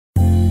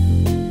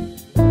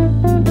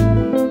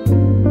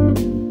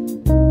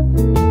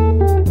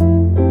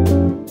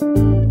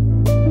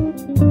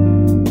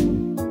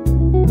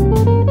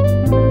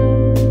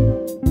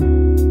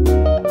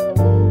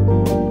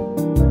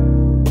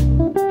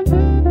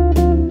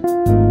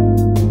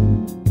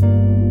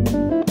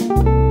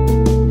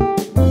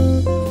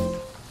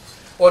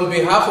On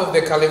behalf of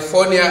the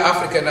California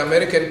African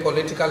American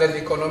Political and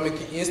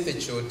Economic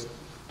Institute,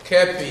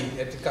 CAAPEI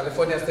at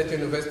California State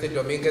University,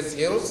 Dominguez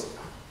Hills,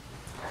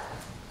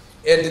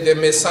 and the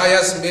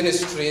Messiah's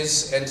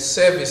Ministries and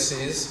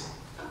Services,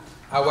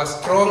 our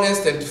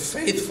strongest and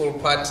faithful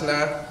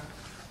partner,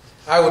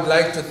 I would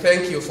like to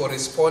thank you for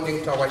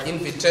responding to our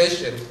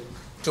invitation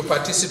to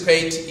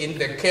participate in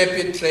the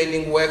CAAPEI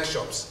training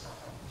workshops.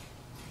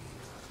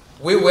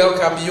 We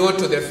welcome you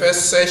to the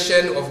first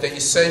session of the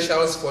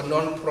Essentials for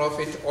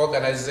Nonprofit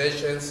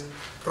Organizations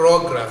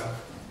program.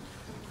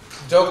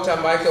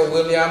 Dr. Michael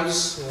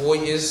Williams, who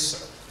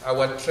is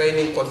our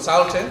training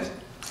consultant,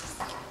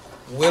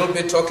 will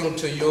be talking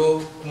to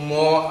you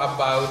more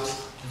about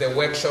the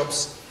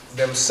workshops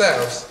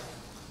themselves.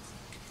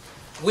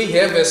 We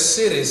have a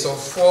series of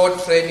 4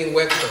 training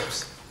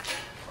workshops,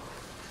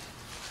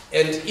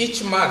 and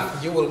each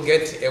month you will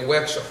get a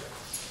workshop.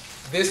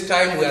 This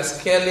time we are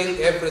scaling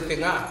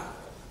everything up.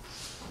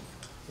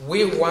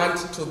 We want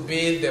to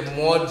be the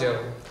model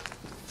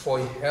for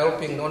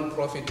helping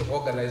nonprofit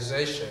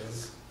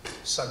organizations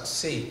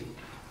succeed.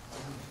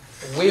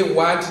 We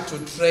want to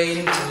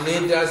train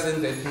leaders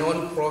in the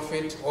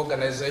nonprofit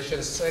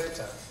organization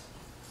sector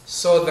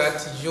so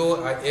that you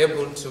are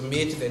able to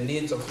meet the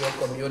needs of your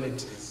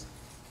communities.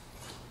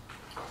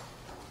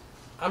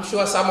 I'm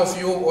sure some of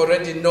you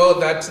already know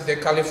that the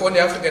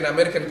California African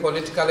American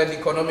Political and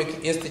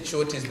Economic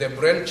Institute is the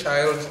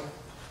brainchild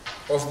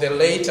of the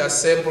late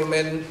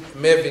Assemblyman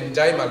Mervyn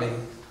Dymally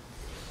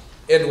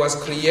and was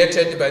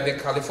created by the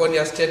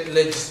California State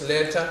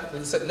Legislation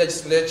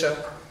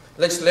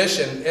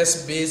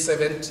SB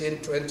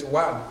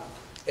 1721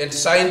 and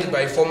signed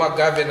by former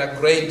Governor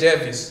Gray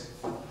Davis.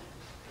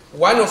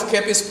 One of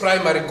CAAPEI's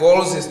primary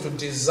goals is to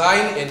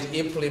design and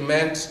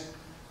implement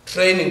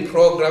training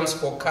programs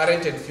for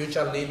current and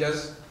future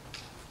leaders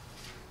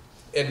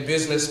and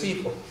business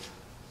people.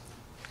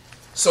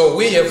 So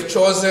we have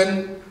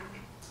chosen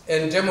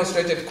and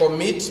demonstrated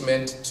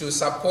commitment to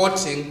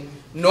supporting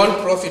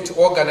nonprofit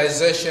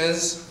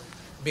organizations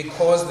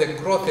because the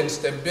growth and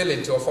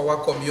stability of our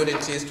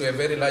communities to a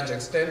very large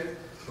extent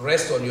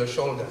rest on your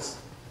shoulders.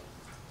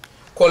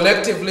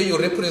 Collectively, you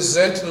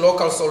represent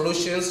local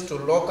solutions to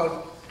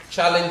local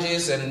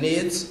challenges and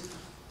needs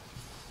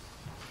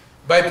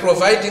by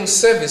providing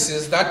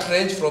services that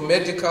range from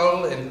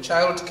medical and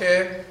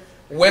childcare,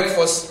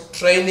 workforce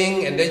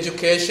training and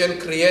education,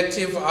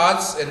 creative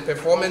arts and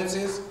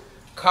performances,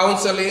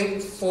 counseling,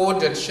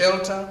 food and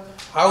shelter,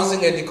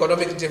 housing and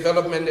economic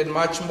development, and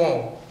much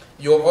more.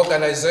 Your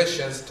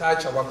organizations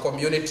touch our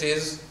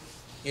communities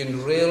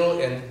in real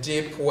and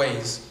deep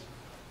ways.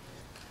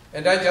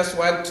 And I just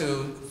want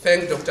to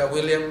thank Dr.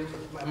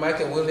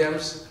 Michael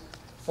Williams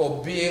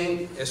for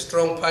being a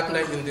strong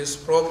partner in this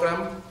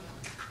program.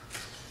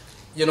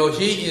 You know,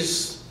 he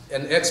is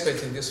an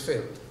expert in this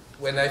field.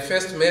 When I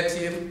first met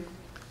him,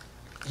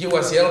 he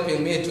was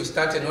helping me to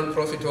start a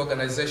nonprofit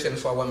organization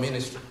for our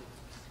ministry.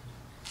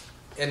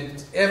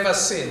 And ever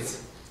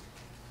since,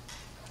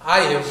 I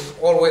have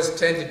always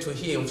tended to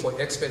him for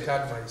expert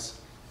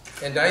advice.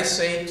 And I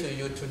say to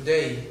you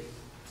today,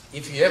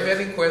 if you have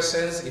any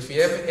questions, if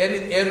you have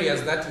any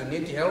areas that you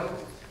need help,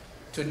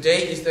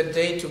 today is the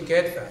day to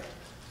get that.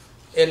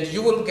 And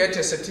you will get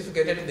a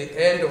certificate at the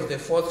end of the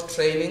 4th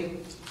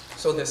training.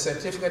 So the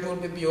certificate will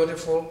be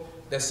beautiful.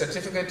 The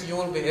certificate you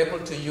will be able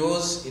to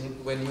use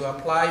when you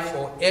apply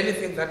for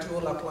anything that you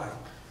will apply.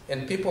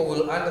 And people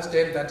will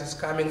understand that it's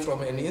coming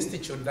from an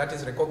institute that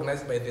is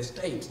recognized by the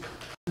state.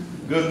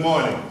 Good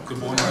morning. Good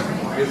morning.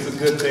 It's a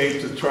good day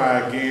to try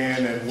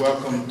again, and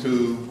welcome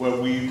to what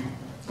we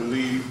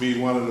believe to be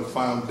one of the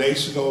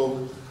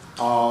foundational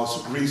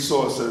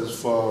resources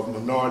for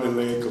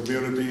minority-led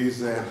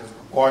communities and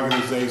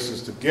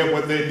organizations to get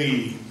what they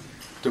need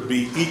to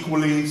be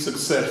equally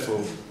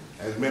successful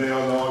as many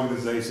other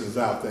organizations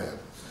out there.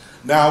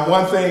 Now,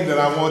 one thing that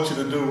I want you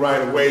to do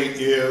right away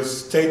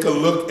is take a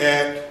look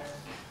at,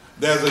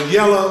 there's a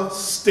yellow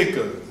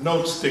sticker,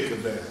 note sticker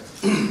there.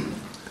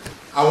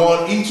 I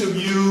want each of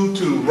you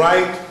to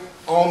write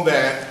on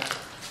that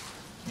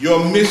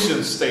your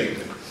mission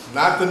statement,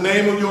 not the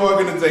name of your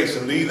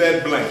organization, leave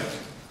that blank,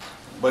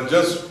 but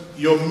just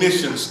your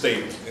mission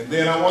statement. And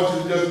then I want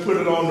you to just put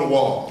it on the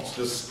walls,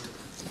 just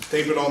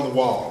tape it on the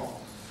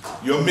wall.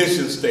 Your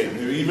mission statement.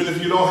 Even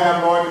if you don't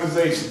have an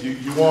organization,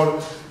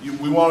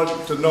 we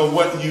want to know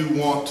what you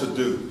want to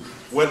do,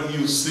 what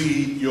you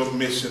see your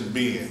mission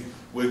being.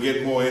 We'll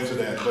get more into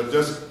that, but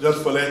just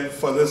for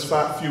this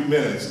few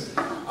minutes,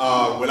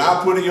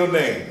 without putting your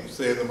name,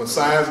 say the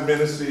Messiah's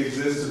ministry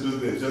exists to do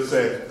this. Just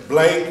say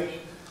blank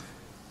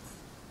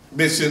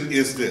mission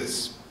is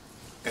this,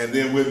 and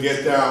then we'll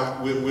get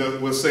down.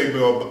 We'll say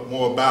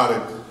more about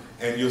it,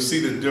 and you'll see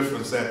the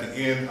difference at the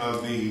end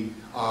of the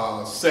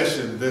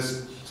session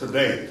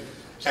today.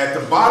 At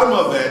the bottom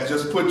of that,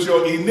 just put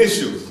your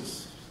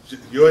initials.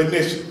 Your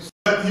initials.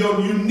 Your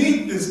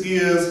uniqueness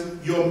is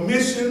your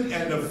mission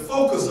and the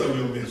focus of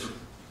your mission.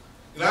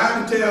 And I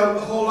can tell a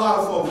whole lot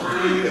of folks,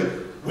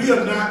 we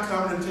are not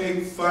coming to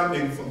take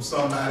funding from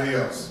somebody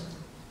else.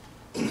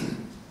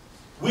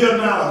 We're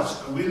not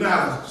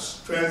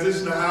a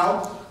transitional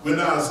house. We're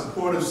not a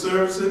supportive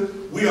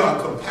services. We are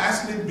a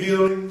capacity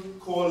building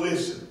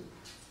coalition.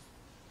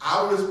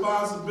 Our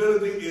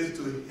responsibility is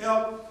to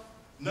help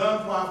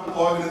nonprofit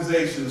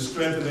organizations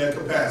strengthen their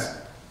capacity.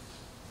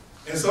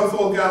 And some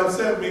folks got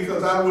upset with me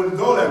because I wouldn't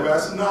go that way. I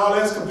said, no,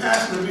 that's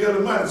capacity to build the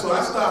money. So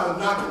I started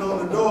knocking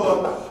on the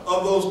door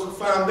of those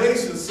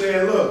foundations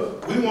saying,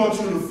 look, we want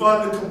you to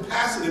fund the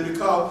capacity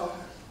because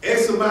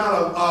X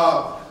amount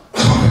of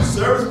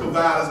service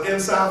providers in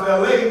South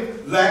LA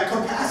lack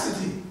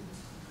capacity.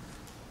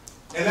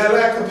 And that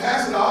lack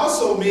capacity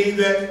also means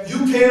that you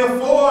can't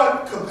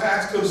afford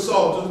capacity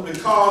consultants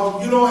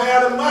because you don't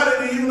have the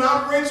money to even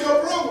operate your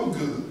program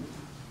good.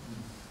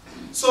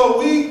 So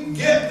we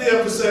get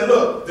them to say,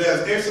 look,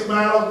 there's X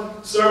amount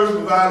of service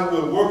providers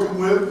we're working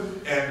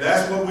with, and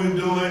that's what we're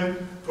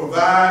doing,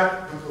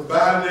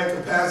 providing that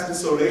capacity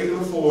so they can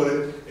afford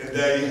it, and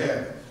there you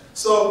have it.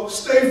 So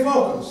stay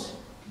focused.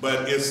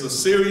 But it's a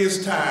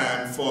serious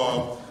time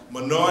for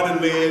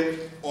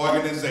minority-led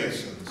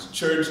organizations,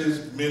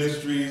 churches,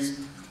 ministries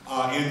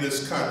in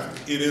this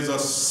country. It is a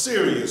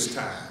serious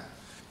time,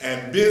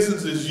 and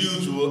business as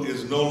usual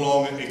is no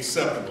longer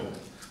acceptable.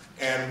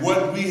 And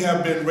what we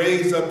have been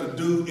raised up to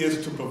do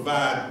is to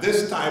provide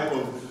this type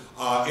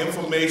of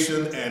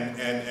information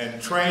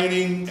and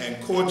training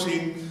and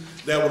coaching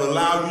that will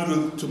allow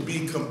you to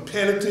be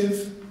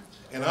competitive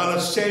and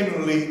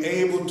unashamedly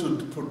able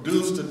to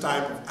produce the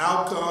type of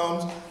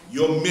outcomes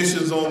your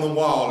missions on the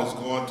wall is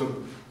going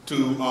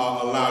to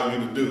allow you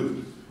to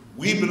do.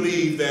 We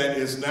believe that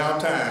it's now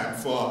time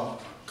for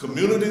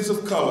communities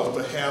of color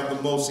to have the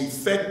most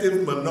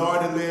effective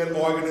minority-led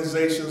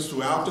organizations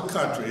throughout the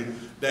country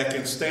that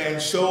can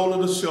stand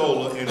shoulder to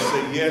shoulder and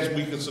say, yes,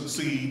 we can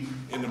succeed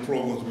in the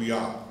programs we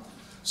are.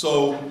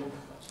 So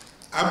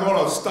I'm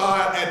going to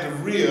start at the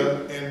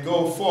rear and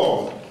go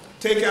forward.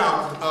 Take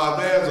out,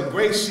 there's a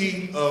great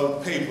sheet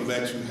of paper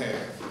that you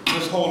have.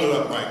 Just hold it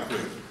up right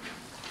quick.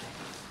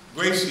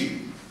 Great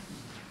sheet.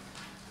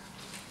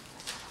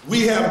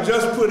 We have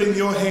just put in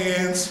your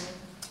hands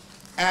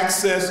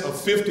access of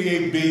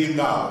 $58 billion.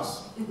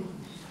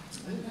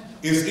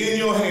 It's in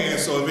your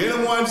hands, so if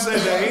anyone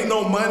says there ain't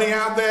no money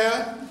out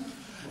there,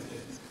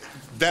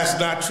 that's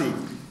not true.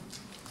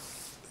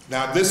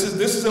 Now this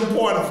is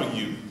important for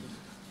you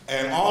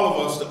and all of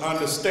us to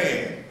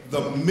understand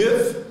the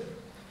myth,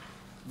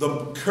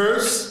 the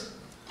curse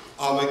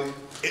of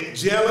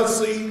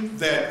jealousy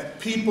that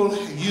people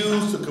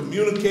use to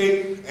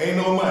communicate, ain't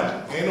no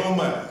money, ain't no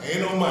money,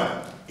 ain't no money.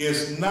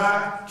 It's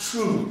not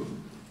true.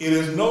 It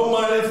is no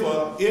money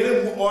for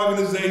any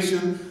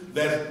organization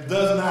that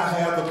does not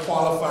have the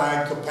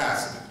qualifying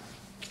capacity.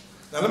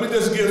 Now let me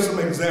just give some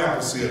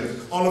examples here.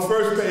 On the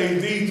first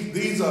page,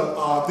 these are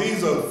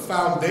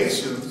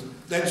foundations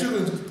that you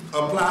can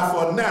apply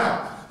for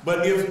now.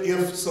 But if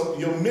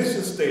your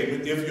mission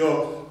statement, if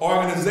your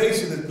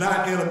organization is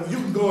not in you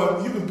can go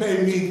and you can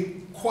pay me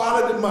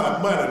quality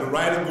money to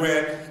write a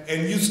grant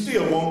and you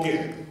still won't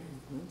get it.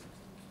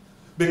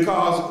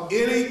 Because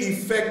any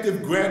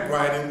effective grant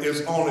writing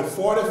is only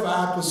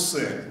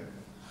 45%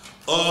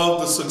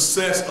 of the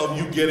success of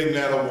you getting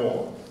that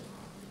award.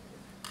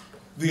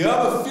 The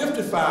other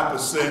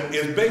 55%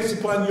 is based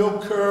upon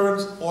your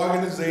current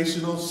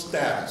organizational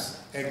status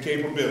and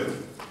capability.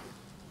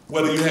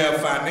 Whether you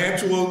have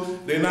financial,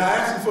 they're not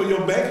asking for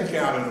your bank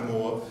account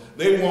anymore.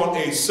 They want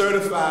a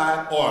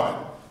certified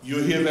audit.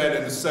 You'll hear that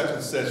in the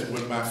second session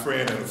with my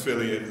friend and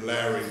affiliate,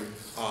 Larry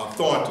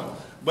Thornton.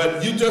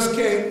 But you just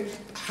can't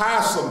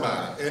hire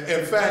somebody.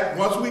 In fact,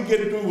 once we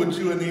get through with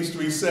you in these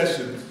 3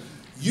 sessions,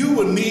 you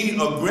will need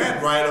a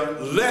grant writer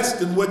less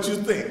than what you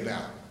think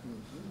now.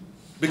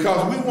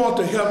 Because we want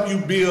to help you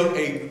build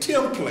a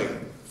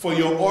template for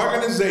your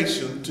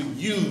organization to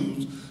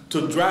use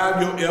to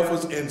drive your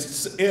efforts and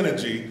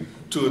energy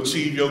to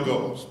achieve your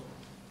goals.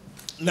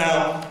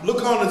 Now,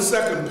 look on the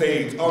second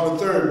page, on the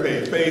third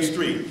page, page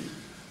 3.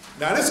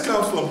 Now, this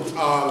comes from the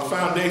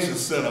Foundation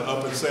Center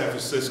up in San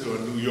Francisco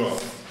and New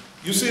York.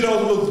 You see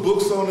those little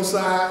books on the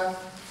side?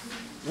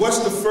 What's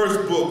the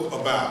first book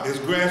about? It's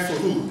Grants for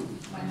Who?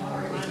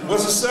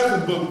 What's the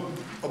second book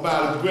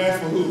about? It's Grants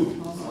for Who?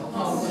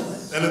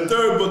 And the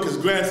third book is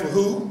Grants for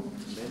Who?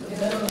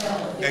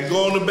 And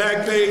go on the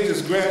back page,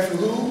 it's Grants for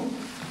Who?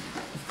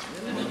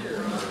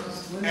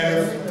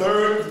 And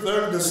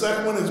the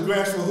second one is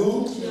Grants for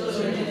Who?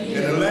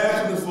 And the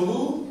last one is for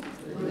who?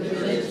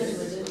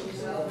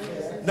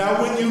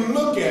 Now when you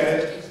look at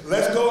it,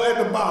 let's go at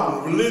the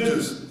bottom,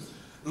 religious.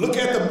 Look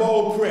at the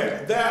bold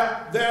print.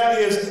 There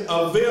is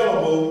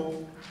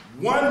available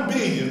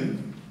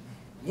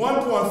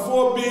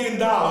 $1.4 billion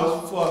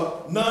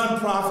for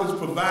nonprofits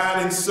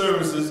providing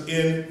services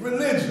in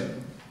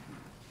religion.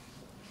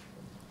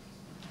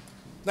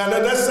 Now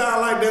does that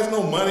sound like there's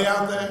no money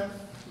out there?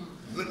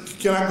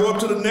 Can I go up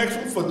to the next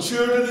one? For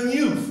children and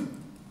youth.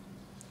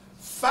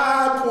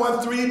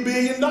 $5.3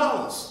 billion.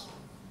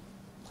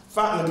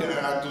 I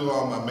do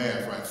all my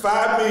math right.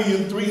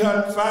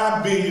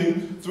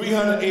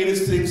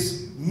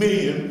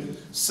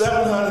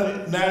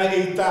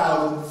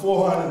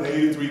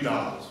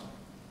 $5,386,798,483.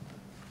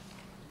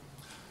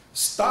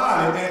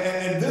 started,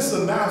 and this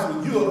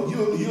announcement,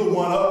 you'll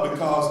one up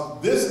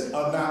because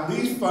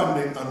these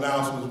funding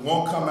announcements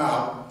won't come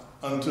out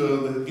until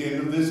the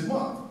end of this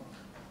month.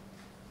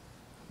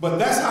 But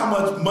that's how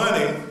much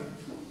money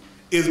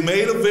is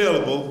made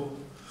available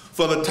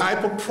for the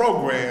type of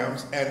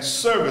programs and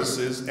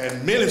services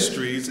and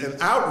ministries and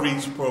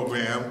outreach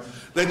programs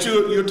that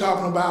you're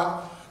talking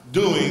about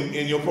doing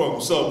in your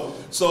program. So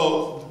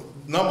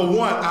number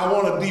one, I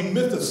want to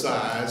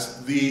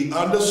demythicize the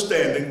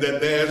understanding that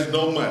there's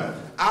no money.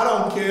 I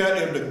don't care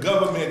if the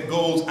government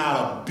goes out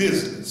of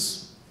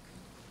business.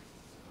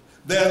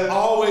 There's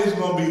always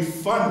going to be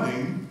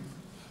funding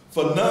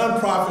for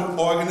nonprofit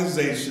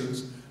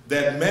organizations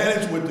that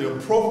manage with the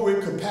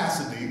appropriate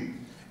capacity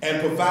and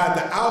provide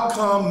the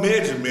outcome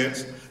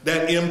measurements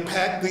that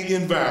impact the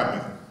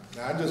environment.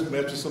 Now, I just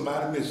mentioned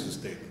somebody's mission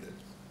statement.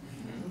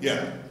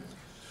 Yeah.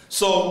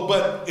 So,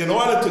 but in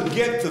order to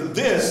get to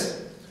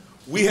this,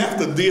 we have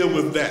to deal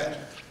with that.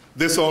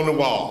 This on the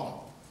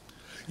wall.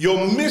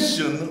 Your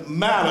mission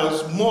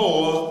matters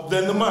more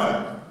than the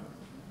money.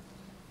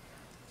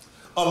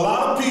 A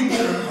lot of people,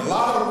 a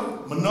lot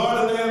of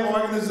minority-led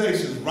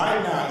organizations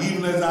right now,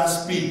 even as I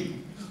speak,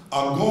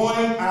 are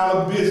going out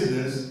of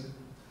business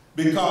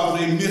because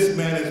they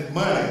mismanaged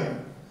money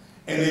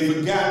and they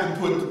forgot to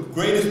put the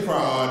greatest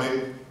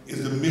priority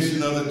is the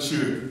mission of the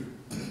church.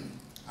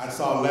 I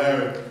saw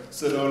Larry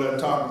sit over there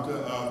talking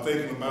to,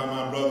 thinking about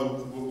my brother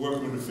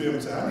working with the film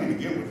and said, I need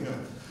to get with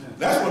him.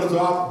 That's what it's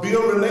all,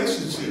 build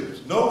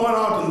relationships. No one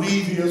ought to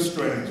leave here a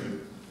stranger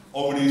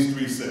over these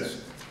 3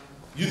 sessions.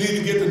 You need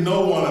to get to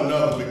know one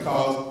another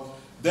because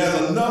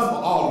there's enough for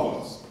all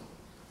of us.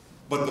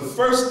 But the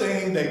first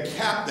thing that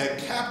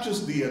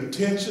captures the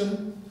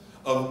attention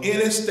of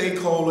any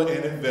stakeholder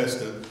and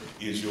investor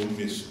is your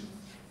mission.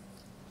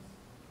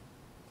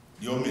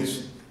 Your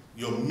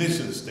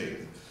mission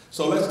statement.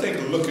 So let's take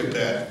a look at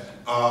that.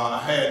 I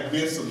had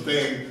missed some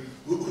things.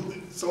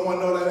 Someone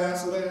know that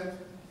answer there?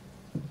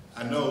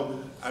 I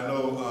know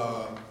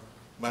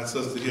my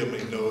sister here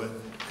may know it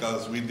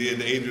because we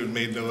did, Adrian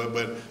may know it,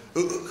 but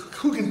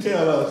who can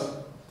tell us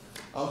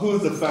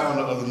who's the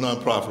founder of the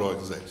nonprofit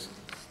organization?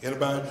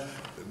 Anybody?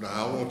 No,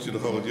 I want you to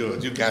hold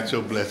yours. You got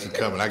your blessing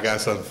coming. I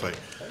got something for you.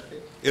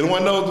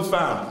 Anyone knows the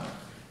founder?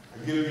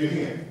 I'll give you a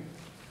hint.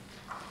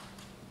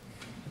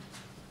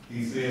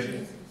 He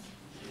said,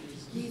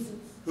 Jesus.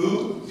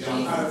 Who? Yeah,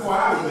 I'm kind of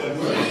quiet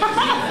with that.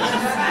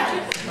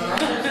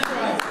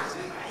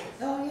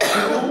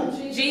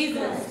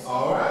 Jesus.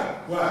 All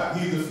right. Well,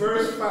 he's the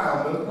first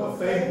founder of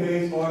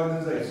faith-based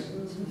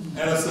organization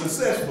and a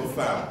successful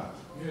founder.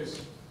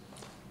 Yes.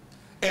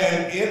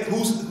 And if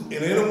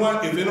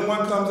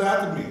anyone comes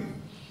after me,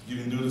 you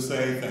can do the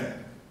same thing.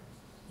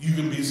 You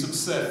can be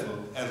successful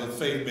as a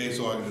faith-based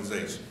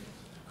organization.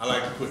 I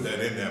like to put that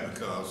in there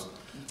because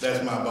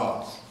that's my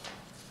boss.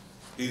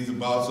 He's the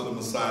boss of the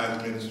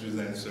Messiah's ministries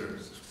and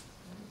services.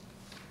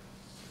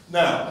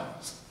 Now,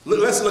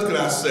 let's look at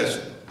our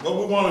session. What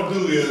we want to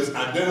do is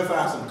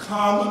identify some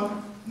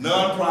common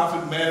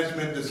nonprofit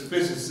management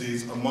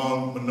deficiencies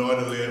among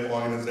minority-led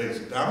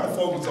organizations. Now, I'm going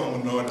to focus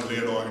on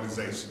minority-led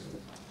organizations.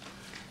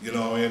 You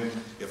know, and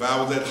if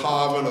I was at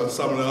Harvard or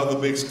some of the other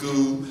big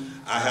schools,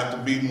 I have to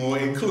be more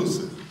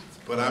inclusive.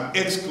 But I'm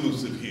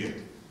exclusive here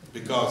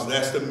because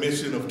that's the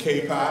mission of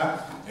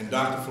CAAPEI and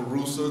Dr.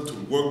 Farusa to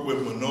work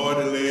with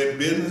minority-led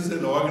business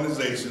and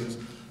organizations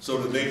so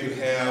that they can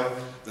have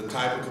the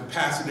type of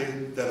capacity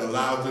that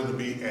allows them to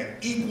be an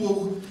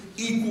equal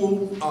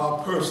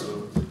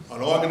person,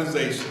 an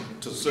organization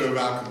to serve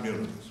our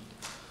communities.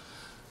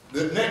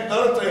 The next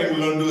other thing we're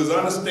going to do is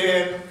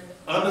understand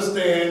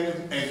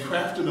and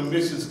crafting a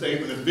mission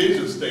statement and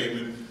vision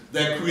statement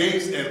that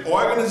creates an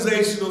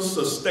organizational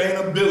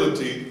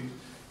sustainability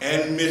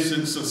and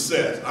mission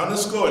success.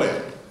 Underscore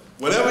that.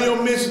 Whatever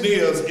your mission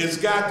is,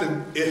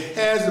 it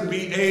has to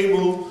be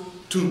able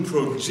to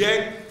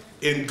project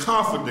in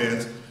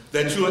confidence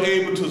that you're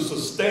able to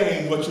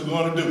sustain what you're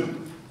going to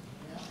do.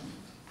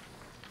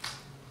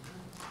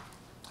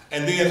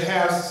 And then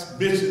have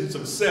mission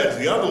success.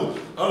 The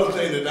other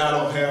thing that I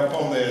don't have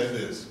on there is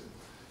this.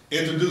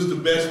 Introduce the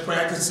best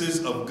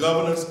practices of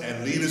governance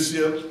and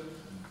leadership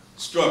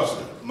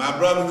structure. My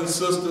brothers and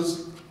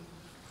sisters,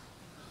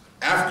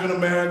 African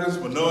Americans,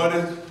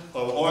 minorities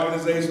of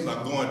organizations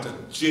are going to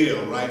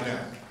jail right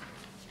now.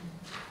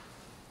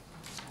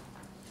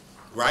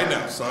 Right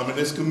now, some in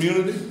this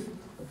community,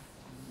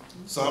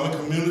 some in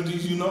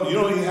communities, you don't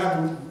even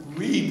have to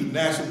read the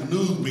national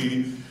news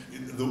media.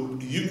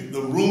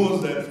 The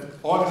rumors that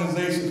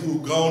organizations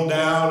who've gone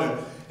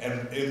down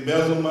and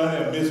embezzle money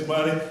or miss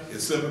money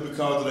is simply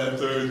because of that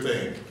third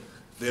thing.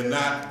 They're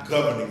not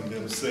governing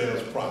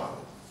themselves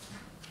properly.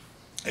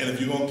 And if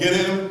you're going to get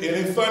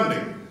any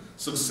funding,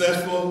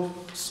 successful,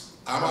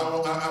 I'm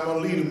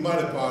going to leave the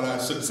money part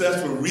out,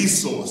 successful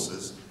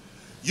resources,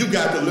 you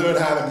got to learn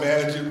how to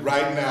manage it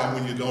right now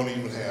when you don't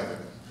even have it.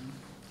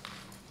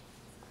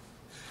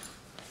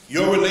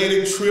 Your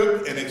related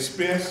trip and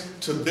expense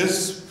to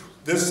this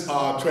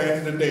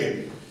training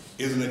today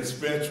is an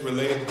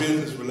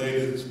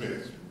business-related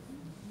expense.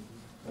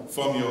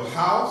 from your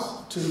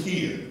house to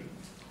here,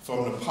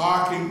 from the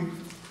parking,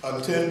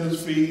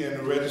 attendance fee, and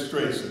the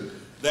registration,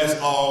 that's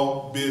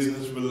all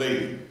business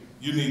related.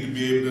 You need to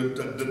be able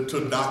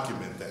to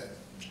document that.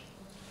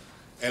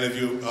 And if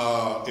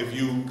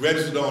you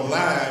registered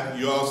online,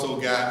 you also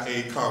got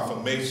a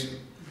confirmation.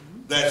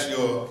 That's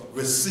your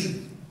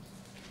receipt.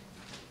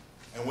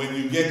 And when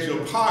you get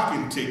your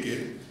parking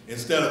ticket,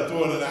 instead of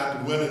throwing it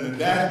out the window in the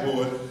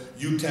dashboard,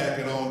 you tack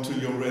it on to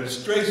your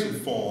registration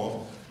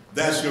form.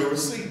 That's your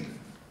receipt.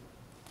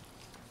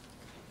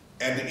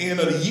 At the end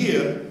of the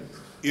year,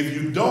 if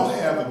you don't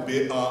have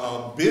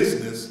a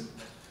business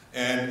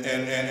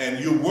and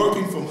you're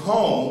working from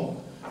home,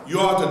 you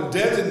ought to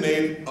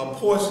designate a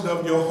portion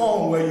of your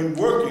home where you're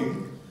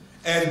working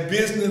as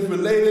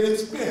business-related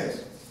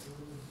expense.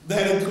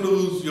 That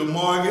includes your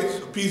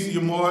mortgage, a piece of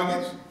your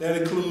mortgage.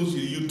 That includes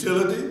your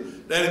utility.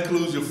 That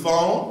includes your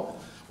phone.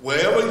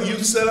 Wherever you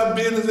set up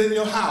business in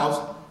your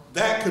house,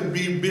 that could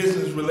be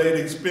business-related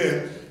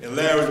expense. And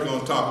Larry's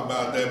going to talk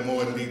about that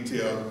more in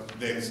detail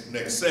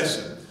next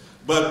session.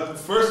 But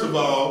first of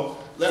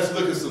all, let's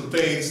look at some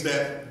things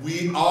that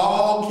we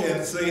all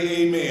can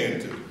say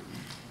amen to.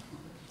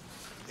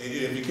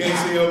 If you can't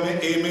say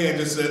amen,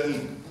 just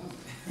say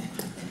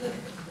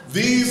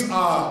These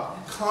are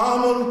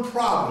common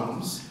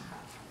problems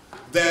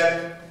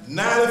that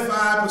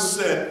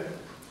 95%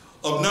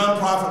 of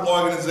nonprofit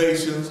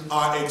organizations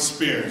are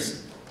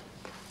experiencing.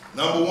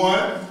 Number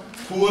one,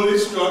 poorly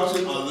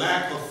structured or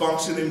lack of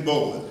functioning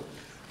board.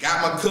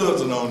 Got my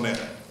cousin on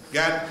there.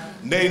 Got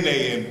Nene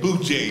and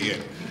Boucher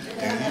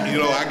and you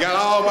know, I got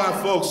all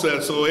my folks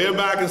there so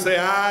everybody can say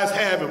eyes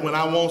have it when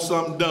I want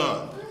something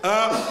done.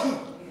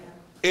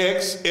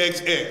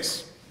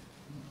 XXX.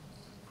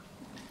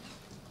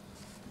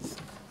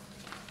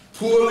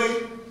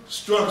 Poorly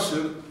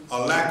structured or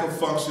lack of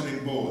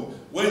functioning board.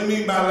 What do you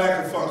mean by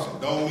lack of function?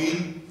 Don't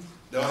meet,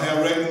 don't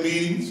have regular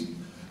meetings.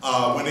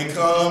 When they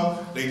come,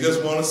 they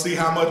just want to see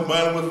how much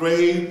money was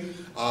raised.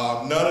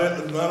 None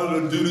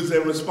of the duties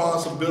and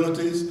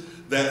responsibilities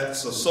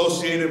that's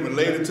associated,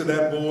 related to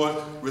that board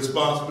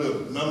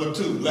responsibility. Number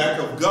two, lack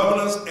of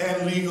governance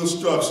and legal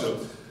structure.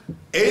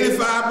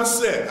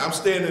 85%, I'm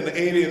staying in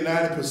the 80 and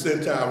 90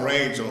 percentile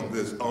range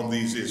on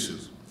these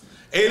issues.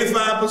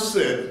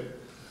 85%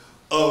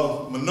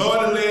 of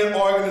minority-led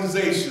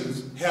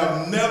organizations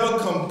have never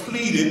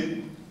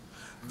completed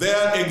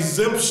their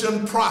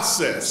exemption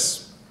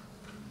process.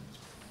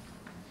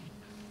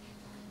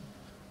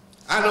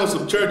 I know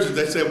some churches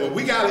that say, well,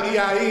 we got an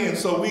EIN,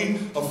 so we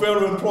a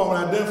federal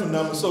employment identification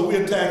number, so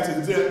we're tax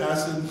exempt. I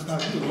said,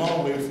 I'm a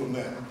long way from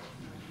that.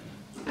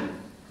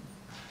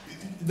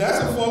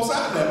 That's what folks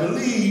out there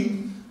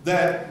believe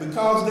that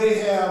because they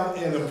have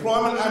an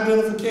employment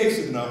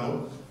identification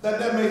number,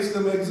 that makes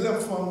them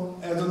exempt from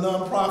as a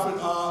nonprofit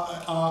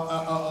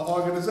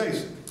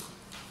organization.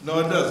 No,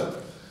 it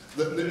doesn't.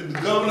 The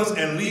governance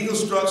and legal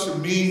structure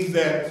means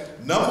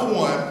that, number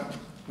one,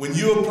 when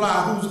you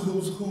apply,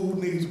 who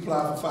needs to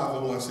apply for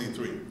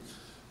 501c3?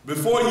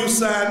 Before you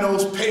sign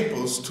those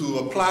papers to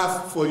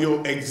apply for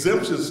your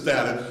exemption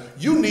status,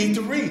 you need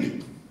to read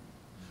it.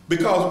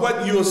 Because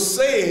what you're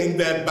saying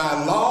that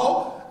by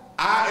law,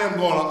 I am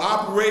going to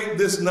operate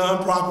this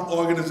nonprofit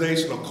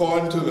organization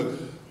according to the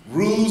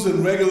rules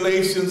and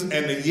regulations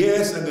and the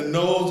yes and the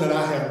no's that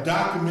I have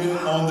documented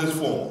on this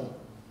form.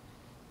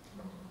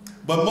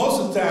 But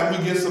most of the time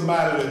we get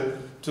somebody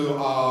to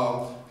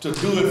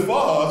do it for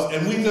us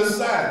and we just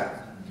sign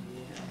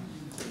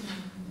it.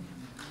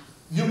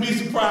 You'll be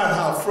surprised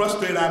how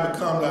frustrated I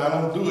become that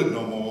I don't do it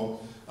no more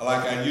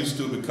like I used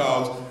to,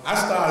 because I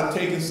started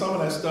taking some of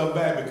that stuff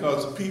back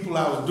because the people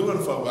I was doing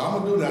it for, well, I'm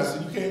gonna do that. I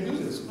said, you can't do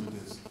this with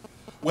this.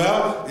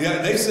 Well, yeah,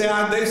 they say,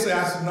 I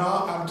said,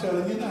 no, I'm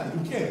telling you now,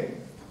 you can't.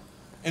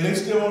 And they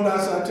still won't.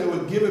 I tell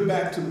you, give it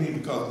back to me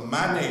because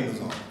my name is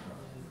on it.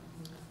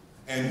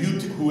 And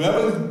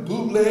whoever is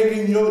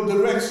bootlegging your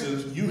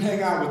directions, you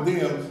hang out with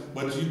them,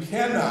 but you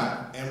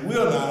cannot and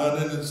will not,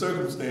 under the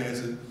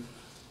circumstances,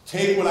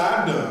 take what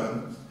I've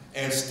done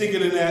and stick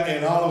it in there,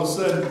 and all of a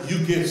sudden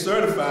you get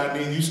certified,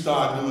 and then you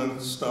start doing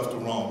stuff the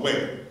wrong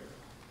way.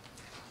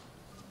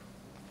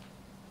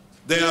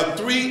 There are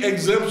 3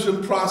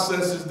 exemption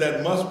processes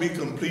that must be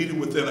completed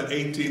within an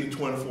 18 to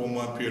 24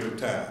 month period of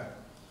time.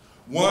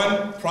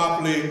 1,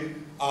 properly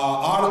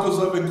articles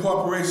of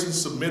incorporation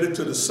submitted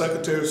to the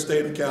Secretary of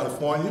State of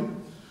California.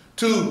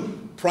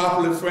 2,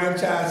 properly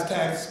franchise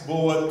tax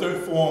board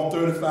form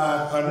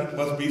 3500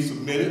 must be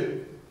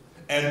submitted.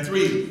 And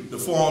 3, the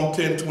form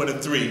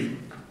 1023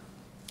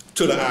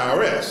 to the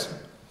IRS.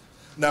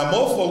 Now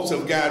most folks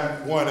have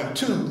got 1 and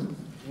 2,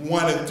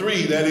 1 and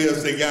 3, that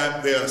is they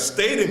got their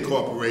state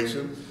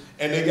incorporation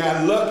and they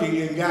got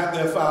lucky and got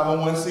their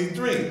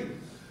 501c3.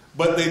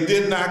 But they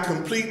did not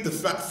complete the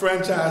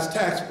franchise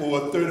tax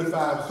board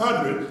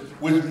 3500,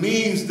 which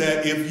means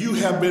that if you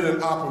have been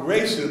in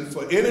operation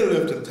for any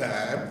length of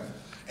time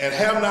and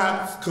have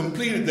not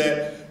completed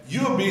that,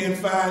 you're being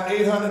fined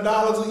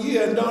 $800 a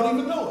year and don't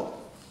even know it.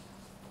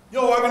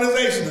 Your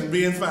organization is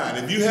being fined.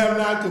 If you have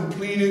not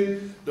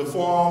completed the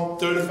form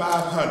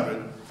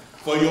 3500,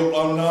 for your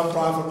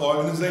nonprofit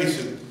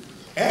organization,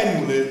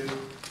 annually,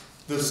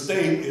 the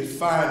state is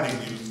finding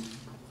you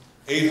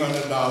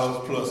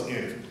 $800 plus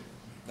interest.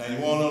 Now, you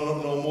want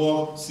to know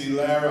more? See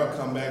Larry, or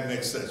come back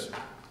next session.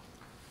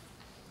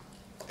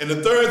 And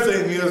the third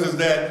thing is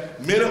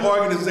that many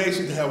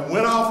organizations have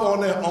went off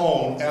on their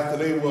own after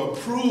they were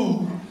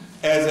approved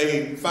as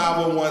a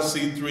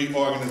 501c3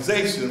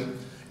 organization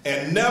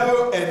and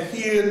never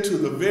adhered to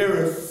the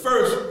very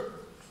first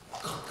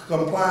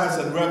compliance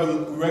and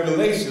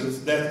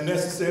regulations that's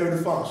necessary to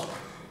function.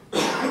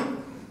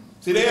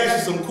 See, they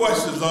asked you some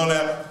questions on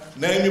that.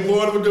 Name your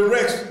board of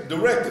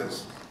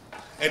directors.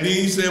 And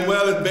then you said,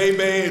 well, it's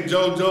Baby and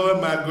JoJo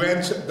and my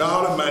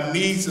granddaughter, my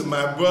niece and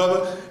my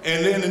brother.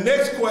 And then the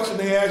next question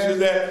they ask you is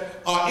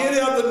that, are any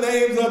of the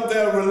names up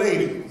there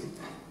related?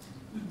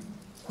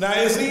 Now,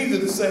 it's easy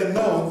to say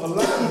no, a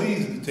lot is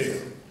easy to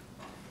tell.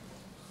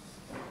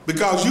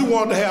 Because you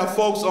want to have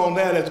folks on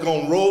there that's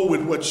going to roll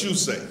with what you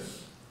say.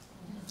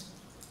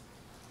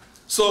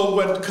 So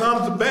what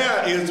comes to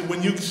bear is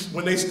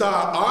when they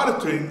start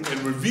auditing and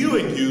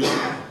reviewing you,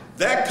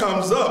 that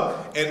comes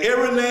up, and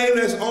every name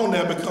that's on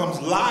there becomes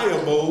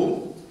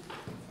liable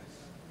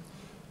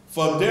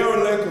for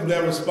derelict of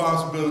their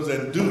responsibilities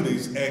and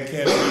duties and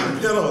can be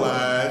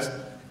penalized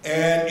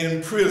and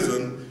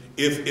imprisoned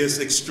if it's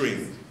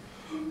extreme.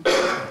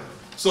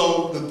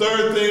 So the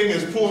third thing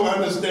is poor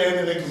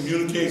understanding and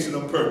communication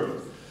of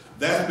purpose.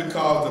 That's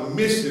because the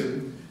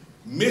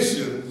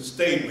mission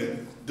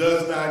statement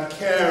does not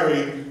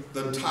carry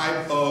the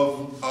type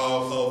of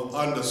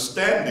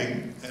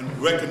understanding and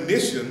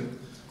recognition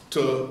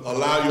to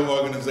allow your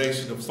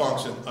organization to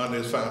function under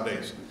its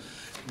foundation.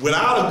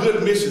 Without a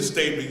good mission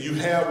statement, you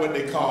have what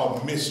they call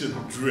mission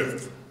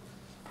drift.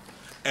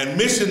 And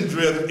mission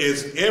drift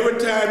is every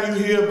time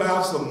you hear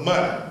about some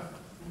money,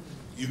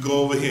 you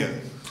go over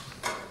here.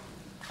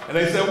 And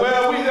they say,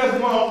 well,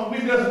 we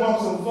just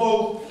want some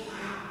folks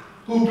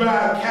who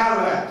drive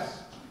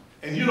Cadillacs,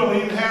 and you don't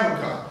even have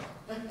a car.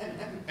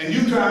 And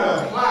you try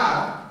to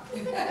apply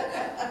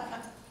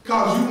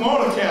because you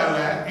want a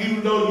Cadillac,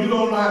 even though you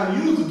don't know how to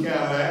use a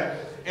Cadillac,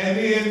 and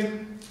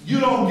then you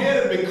don't get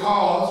it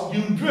because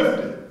you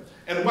drifted.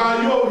 And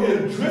while you're over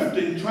here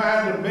drifting,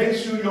 trying to make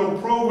sure your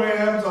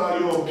programs or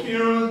your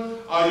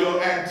appearance or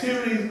your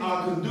activities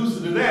are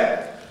conducive to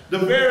that, the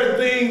very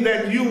thing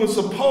that you were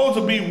supposed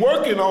to be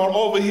working on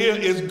over here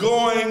is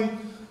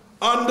going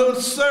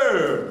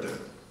underserved.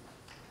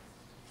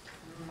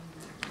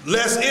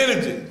 Less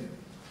energy.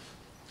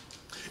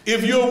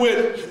 If you're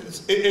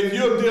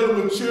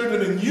dealing with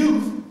children and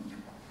youth,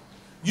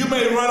 you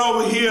may run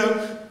over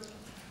here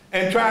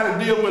and try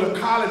to deal with a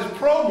college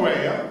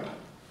program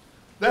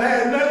that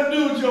has nothing to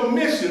do with your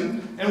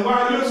mission, and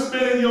while you're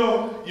spending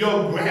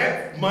your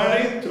grant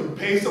money to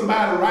pay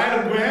somebody to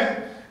write a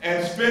grant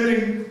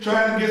and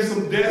trying to get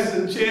some desks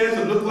and chairs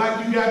to look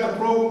like you got the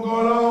program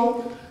going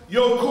on,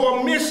 your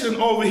core mission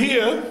over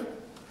here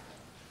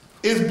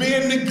is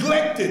being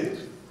neglected.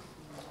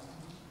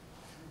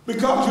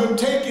 Because you're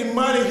taking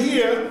money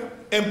here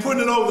and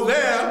putting it over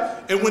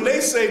there, and when they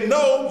say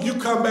no, you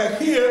come back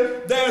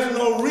here, there's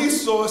no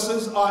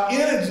resources or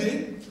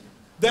energy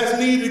that's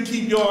needed to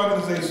keep your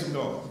organization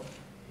going.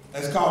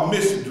 That's called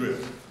mission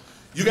drift.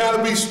 You got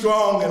to be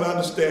strong in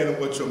understanding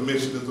what your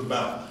mission is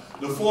about.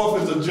 The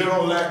fourth is a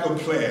general lack of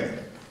planning.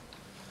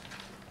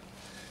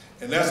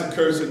 And that's a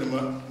curse in the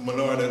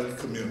minority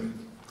community.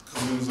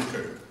 Communities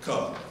of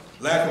color.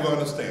 Lack of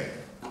understanding.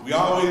 We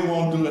always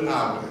want to do it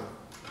our way.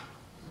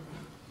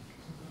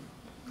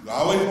 We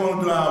always want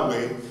to do it our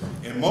way,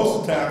 and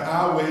most of the time,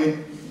 our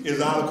way is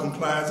out of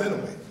compliance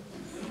anyway.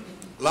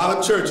 A lot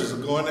of churches are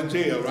going to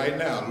jail right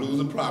now,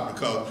 losing property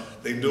because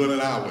they're doing it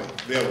our way,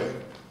 their way.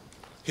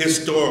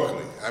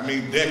 Historically, I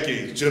mean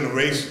decades,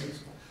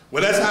 generations.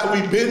 Well, that's how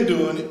we've been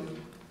doing it.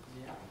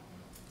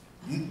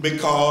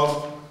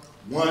 Because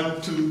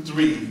 1, 2,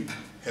 3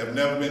 have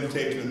never been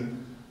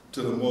taken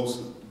to the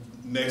most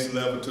next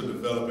level to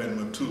develop and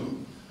mature.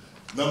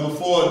 Number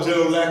 4, a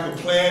general lack of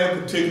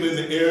planning, particularly in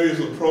the areas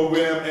of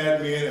program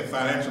admin and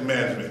financial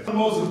management. The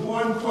most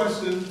important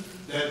question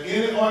that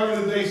any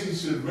organization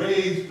should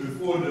raise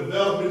before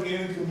developing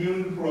any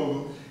community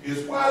program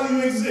is, why do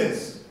you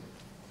exist?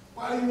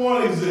 Why do you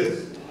want to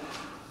exist?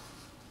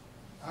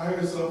 I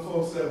heard some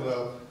folks say,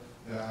 well,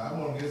 yeah, I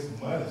want to get some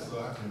money so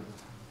I can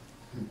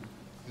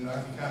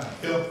kind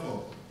of help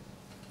folks.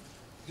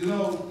 You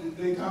know,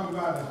 they talk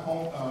about the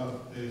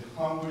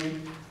hungry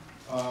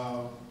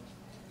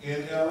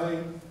in LA.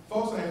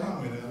 Folks ain't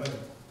hungry in LA.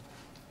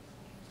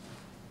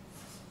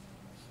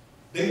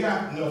 They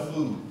got enough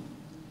food,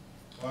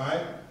 all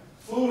right?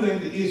 Food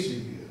ain't the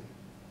issue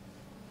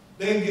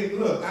here.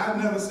 Look, I've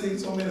never seen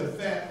so many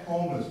fat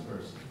homeless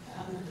persons.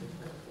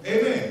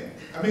 Amen.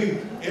 I mean,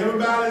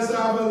 everybody in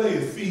South LA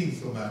is feeding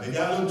somebody. They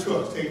got little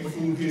trucks taking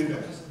food here and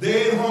there.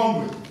 They ain't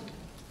hungry.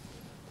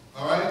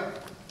 All right?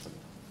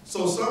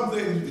 So some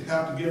things you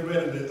have to get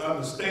ready to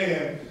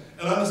understand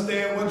and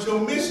understand what your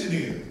mission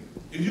is.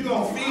 If you're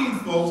going to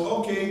feed folks,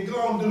 okay, go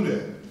on and do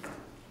that.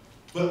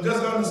 But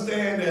just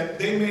understand that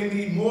they may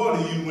need more to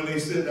you when they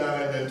sit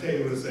down at that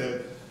table and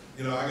say,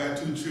 You know, I got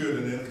 2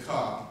 children in the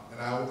car,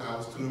 and I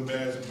was too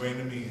embarrassed to bring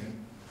them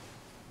in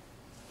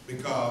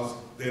because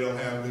they don't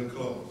have good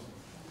clothes.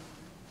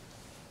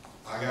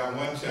 I got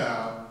one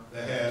child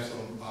that has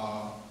some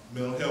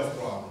mental health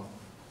problems,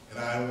 and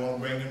I didn't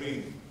want to bring them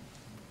in.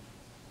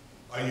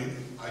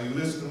 Are you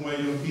listening where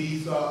your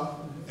keys are?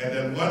 At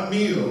that one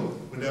meal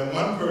with that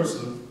one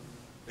person,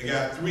 they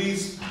got 3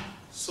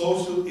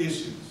 social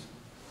issues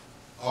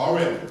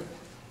already.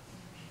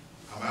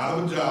 I'm out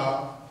of a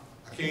job.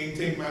 I can't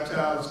take my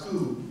child to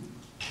school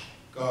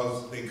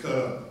because they cut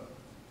up.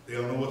 They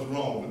don't know what's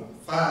wrong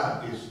with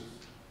 5 issues.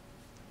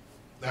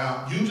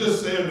 Now, you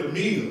just served a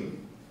meal.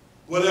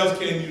 What else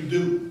can you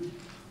do?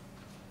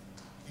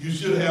 You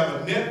should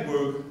have a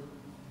network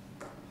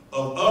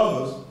of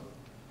others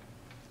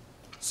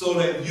so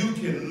that you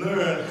can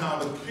learn how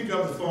to pick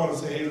up the phone and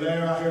say, hey,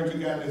 Larry, I heard you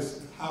got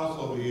this house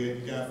over here.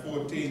 You got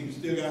 14. You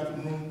still got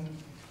the room?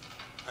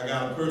 I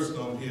got a person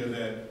over here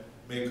that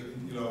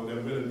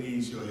that really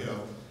needs your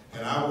help,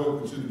 and I'll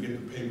work with you to get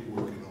the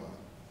paperwork in order.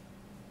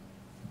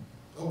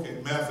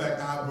 Okay, matter of fact,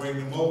 I'll bring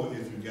them over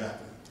if you got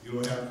them. You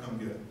don't have to come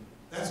get them.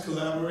 That's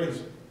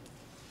collaboration.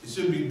 It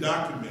should be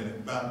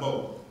documented by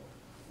both.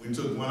 We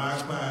took one of our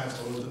clients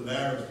over to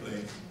Larry's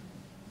place,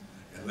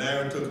 and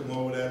Larry took him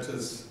over there to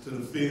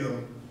the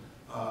film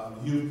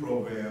youth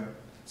program.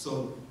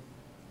 So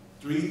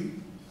 3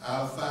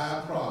 out of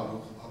 5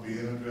 problems are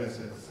being addressed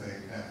at the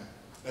same time.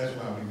 That's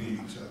why we need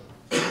each other.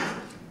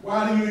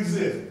 Why do you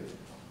exist?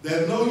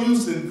 There's no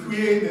use in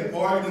creating an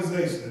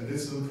organization, and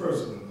this is a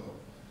personal goal,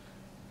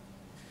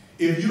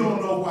 if you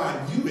don't know why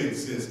you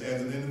exist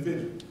as an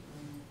individual.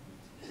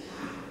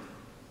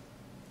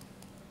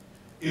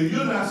 If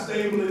you're not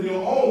stable in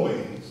your own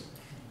ways,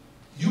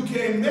 you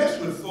can't mess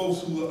with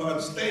folks who are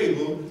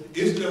unstable.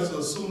 It's just a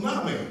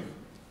tsunami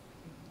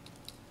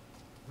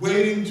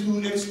waiting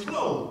to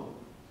explode.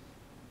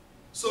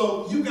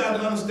 So you got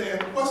to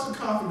understand, what's the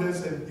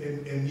confidence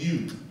in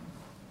you?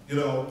 You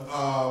know,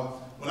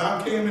 when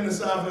I came into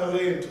South LA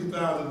in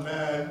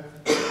 2009,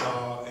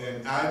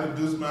 and I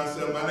introduced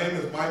myself, my name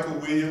is Michael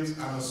Williams.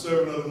 I'm a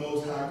servant of the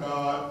Most High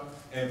God,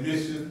 and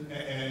mission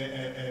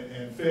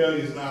and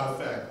failure is not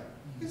a factor.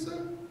 He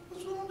said,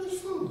 what's wrong with this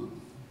food?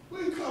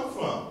 Where you come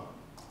from?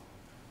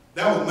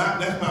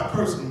 That's my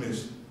personal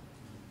mission.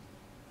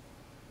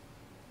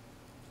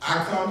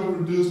 I come to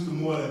reduce to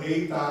more than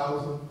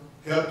 8,000,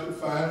 help to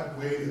find a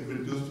way to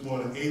reduce to more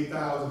than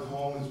 8,000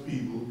 homeless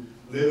people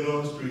living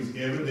on the streets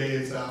every day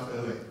in South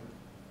LA.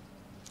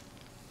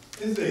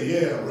 They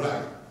say, yeah,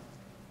 right.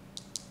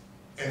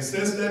 And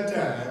since that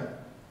time,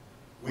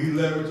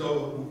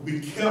 we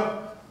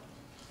kept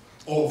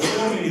over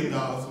 $4 million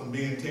from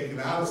being taken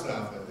out of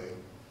South LA,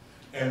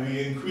 and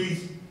we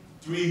increased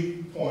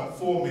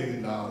 $3.4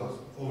 million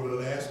over the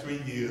last 3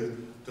 years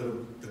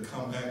to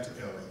come back to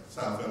LA,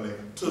 South LA,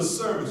 to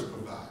service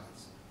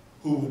providers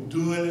who were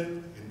doing it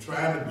and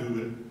trying to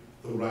do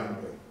it the right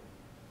way.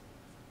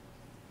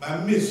 My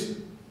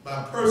mission,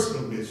 my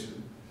personal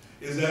mission,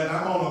 is that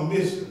I'm on a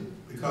mission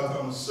because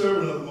I'm a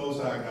servant of the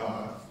Most High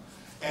God.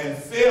 And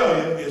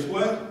failure is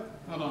what?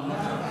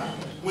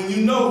 When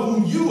you know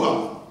who you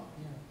are.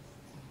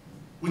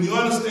 When you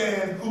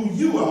understand who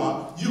you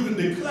are, you can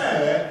declare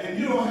that, and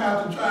you don't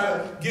have to try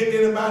to get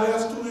anybody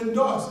else to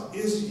endorse it.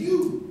 It's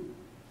you.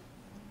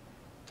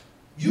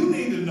 You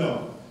need to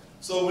know.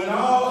 So when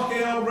all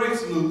hell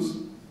breaks loose,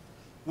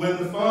 when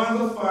the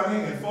funds are funny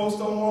and folks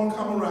don't want to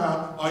come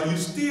around, are you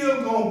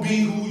still going to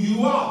be who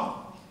you are?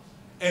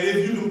 And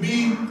if you can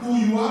be who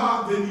you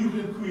are, then you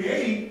can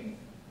create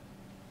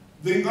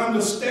the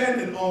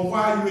understanding on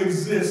why you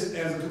exist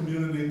as a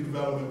community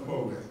development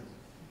program.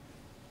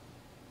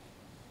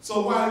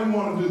 So why do you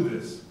want to do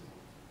this?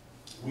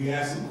 We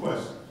ask some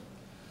questions.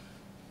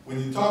 When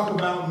you talk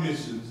about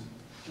missions,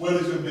 what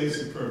is your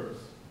basic purpose?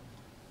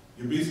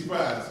 You'll be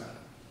surprised.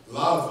 A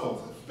lot of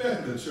folks,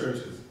 especially the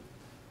churches,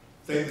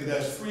 think that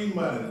that's free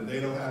money that they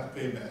don't have to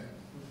pay back.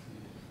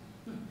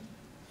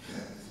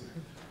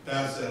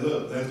 Pastor said,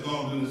 look, let's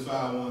go and do this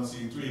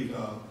 501c3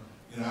 because,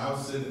 I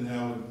was sitting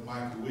there with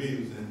Michael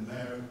Williams and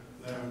Larry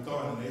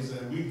Thornton, and they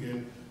said, we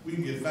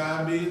can get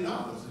 $5 million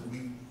if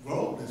we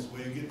grow this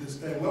way and get this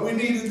thing. What we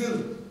need to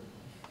do.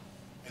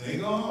 And they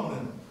go on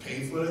and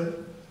pay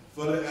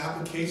for the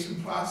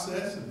application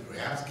process and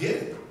perhaps get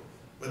it.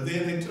 But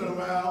then they turn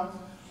around,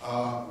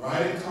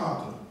 right in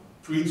Compton,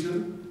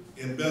 preacher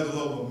embezzled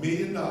over $1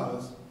 million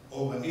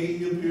over an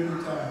 8-year period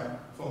of time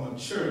from a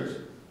church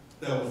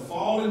that was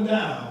falling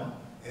down,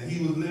 and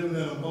he was living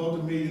in a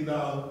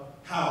multi-million-dollar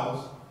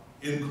house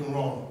in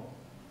Corona.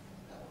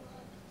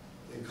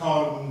 They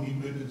called him when he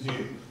went to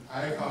jail.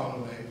 I ain't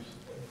calling no names,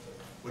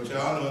 but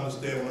y'all don't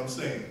understand what I'm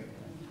saying.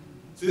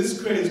 So this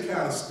creates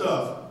kind of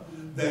stuff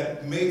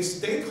that makes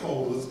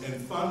stakeholders and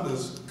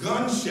funders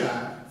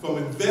gun-shy from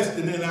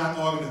investing in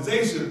our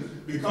organization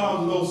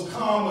because of those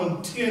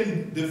common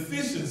 10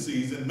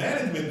 deficiencies and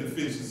management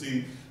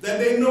deficiencies that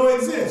they know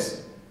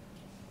exist.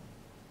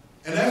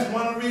 And that's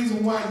one of the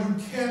reasons why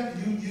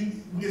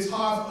it's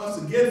hard for us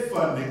to get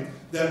funding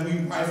that we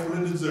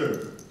rightfully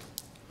deserve.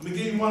 Let me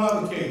give you one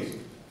other case.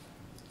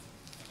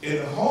 In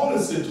the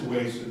homeless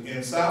situation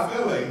in South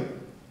LA,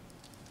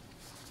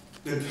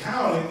 the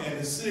county and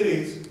the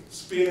city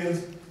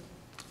spends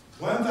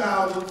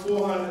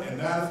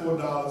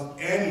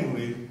 $1,494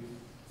 annually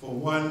for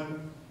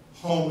one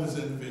homeless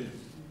individual.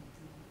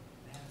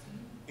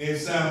 In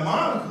Santa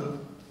Monica,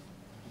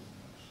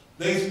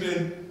 they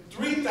spend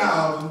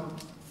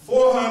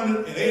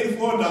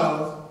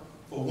 $3,484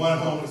 for one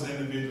homeless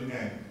individual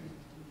annually.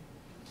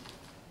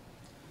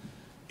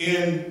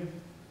 In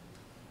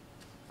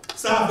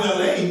South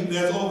LA,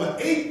 there's over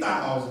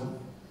 8,000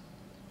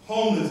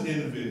 homeless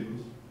individuals.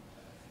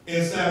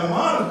 In Santa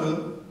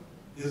Monica,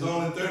 it's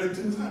only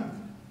 3,200.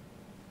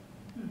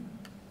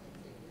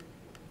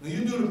 Now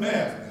you do the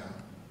math now.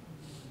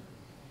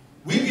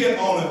 We get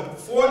only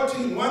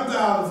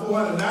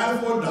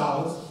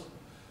 $1,494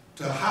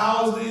 to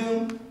house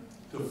them,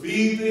 to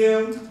feed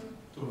them,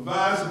 to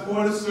provide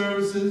supportive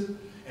services,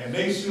 and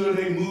make sure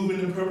they move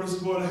in the permanent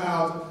supported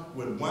housing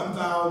with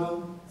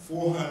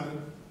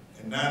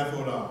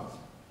 $1,494.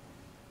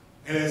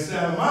 And in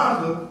Santa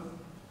Monica,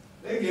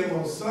 they get them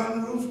on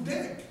sunroof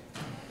deck.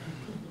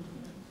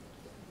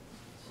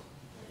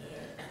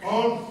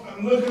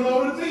 I'm looking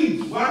over the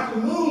beach, watch the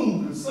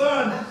moon, the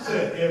sun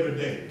set every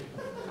day.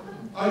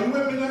 Are you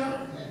with me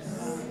now?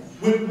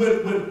 With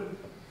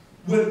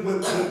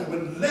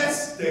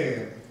less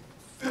than,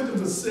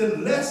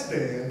 50% less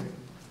than,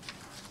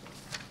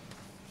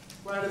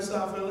 right in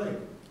South LA.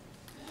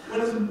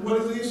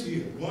 What is the issue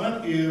here?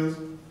 One is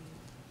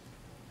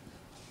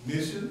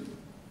mission,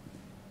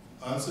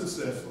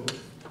 unsuccessful,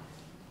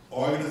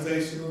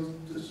 organizational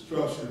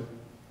structure,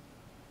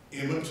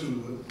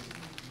 immature,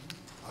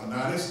 are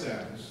not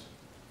established.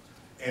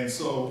 And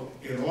so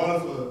in order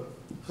for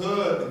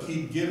HUD to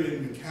keep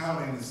giving the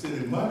county and the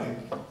city money,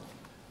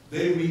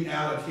 they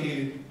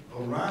reallocated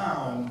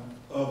around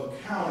other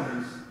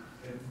counties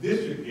and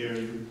district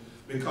areas,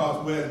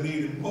 because where it's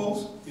needed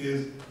most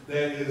is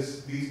there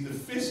is these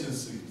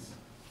deficiencies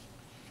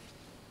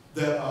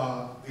that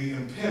are the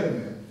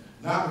impediment,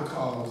 not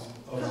because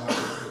of our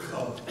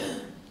color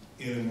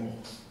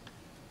anymore.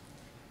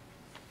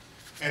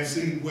 And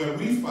see, where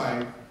we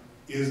fight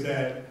is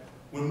that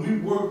when we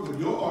work with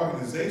your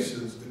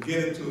organizations to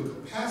get into a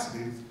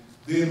capacity,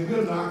 then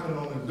we're knocking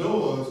on the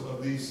doors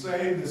of these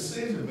same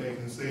decision makers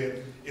and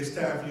saying, it's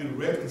time for you to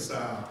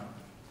reconcile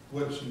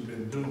what you've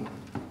been doing,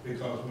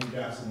 because we've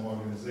got some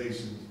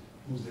organizations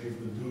who's able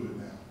to do it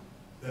now.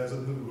 There's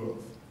a new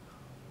growth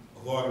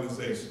of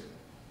organization.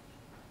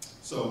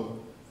 So,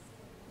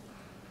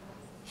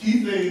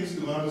 key things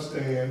to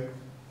understand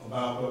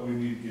about what we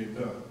need to get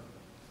done.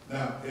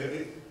 Now, are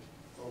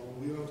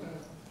we on time?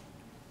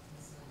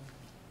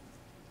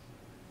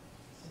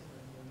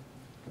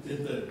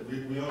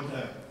 We on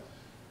time.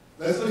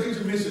 Let's look at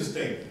your mission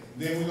statement.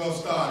 Then we're going to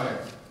start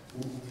at,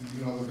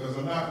 because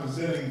I'm not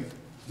presenting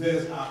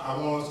this, I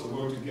want us to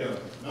work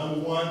together. Number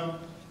one,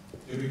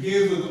 it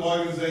begins with the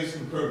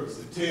organizational purpose.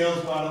 It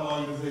tells why the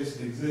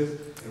organization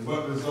exists and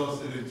what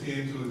results it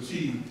intends to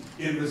achieve.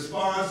 It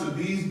responds to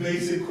these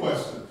basic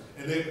questions.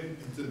 And then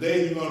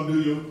today you're going to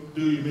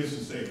do your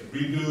mission statement.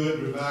 Redo it,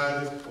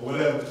 revise it, or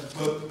whatever.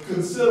 But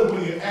consider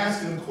when you're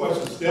asking the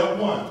question, step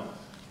one,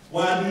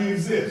 why do you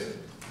exist?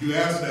 You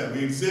answer that.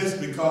 We exist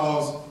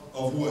because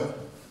of what?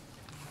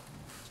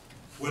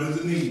 What is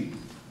the need?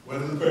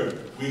 What is the purpose?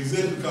 We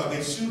exist because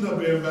they shoot up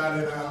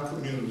everybody in our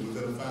community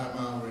within a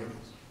 5-mile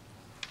radius.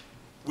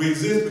 We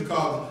exist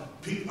because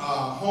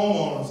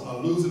homeowners are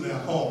losing their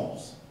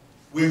homes.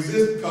 We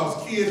exist because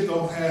kids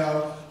don't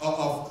have,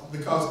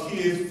 because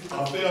kids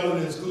are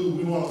failing in school.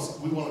 We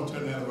want to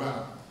turn that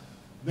around.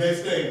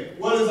 Next thing,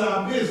 what is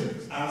our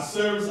business? Our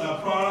service, our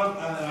product,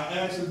 and our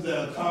actions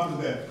that accomplish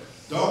that.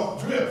 Don't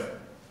drift.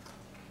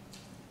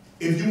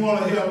 If you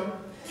want to help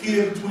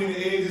kids between the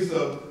ages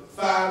of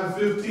 5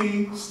 to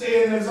 15,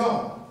 stay in that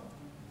zone.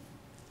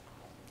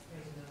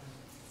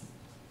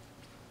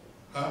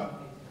 Huh?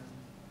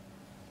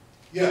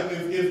 Yeah,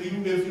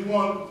 if you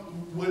want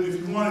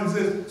to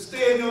exist,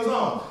 stay in your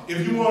zone.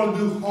 If you want to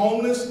do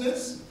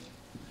homelessness,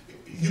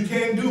 you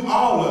can't do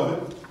all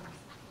of it,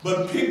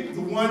 but pick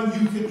the one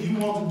you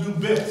want to do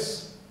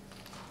best.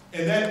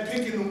 And that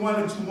picking the one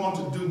that you want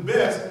to do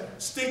best,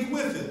 stick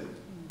with it.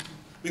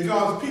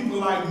 Because people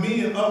like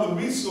me and other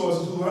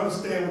resources who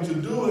understand what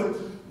you're doing,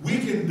 we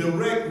can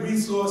direct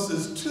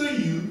resources to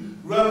you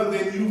rather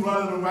than you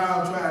running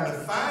around trying to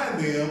find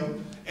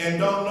them and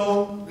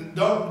don't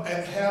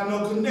have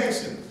no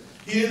connection.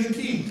 Here's the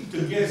key.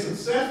 To get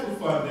successful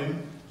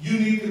funding, you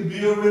need to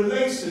build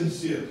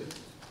relationships.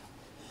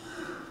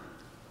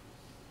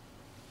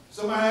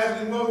 Somebody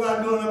asked me, what was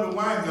I doing up in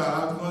Wyandotte?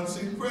 I was going to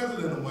see the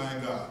president of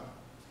Wyandotte.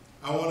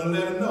 I want to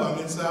let him know I'm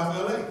in South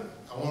LA.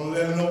 I want to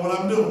let him know what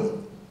I'm doing.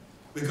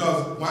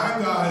 Because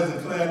Wyandotte has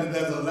declared that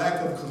there's a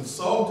lack of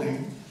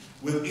consulting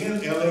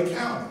within LA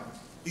County.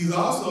 He's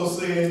also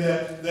saying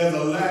that there's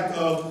a lack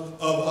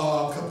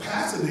of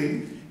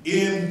capacity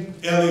in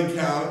LA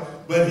County,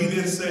 but he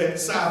didn't say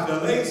South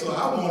LA, so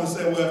I want to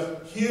say, well,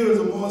 here is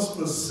a more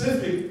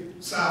specific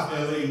South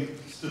LA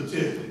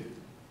statistic.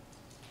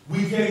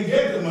 We can't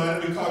get the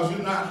money because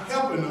you're not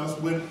helping us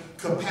with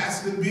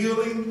capacity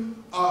building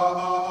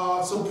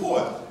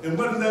support. And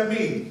what does that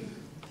mean?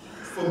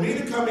 For me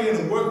to come in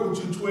and work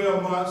with you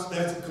 12 months,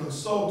 that's a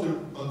consultant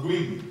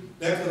agreement.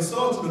 That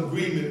consultant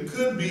agreement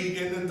could be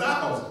in the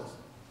thousands.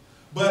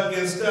 But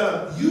instead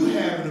of you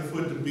having to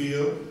foot the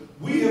bill,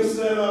 we have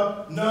set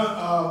up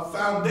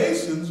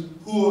foundations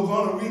who are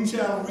going to reach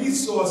out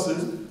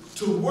resources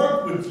to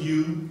work with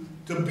you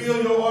to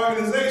build your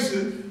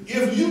organization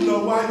if you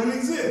know why you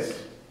exist.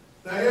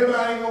 Now,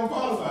 everybody ain't going to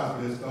qualify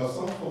for this because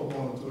some folks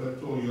want to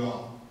throw you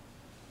off.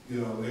 You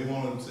know, they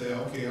want to say,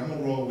 okay, I'm going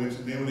to roll with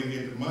you. Then when they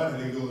get the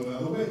money, they go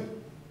another way.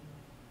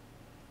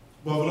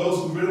 But for those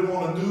who really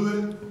want to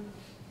do it,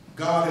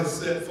 God has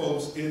set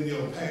folks in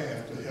your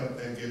path to help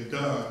that get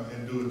done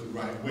and do it the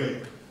right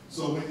way.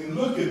 So when you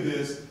look at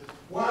this,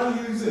 why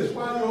do you exist?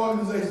 Why your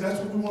organization? That's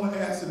what we want to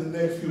ask in the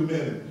next few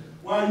minutes.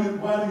 Why do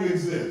you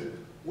exist?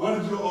 What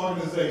is your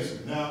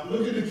organization? Now,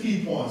 look at the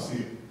key points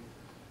here.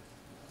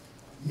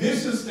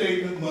 Mission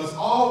statement must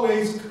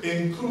always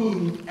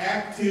include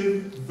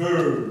active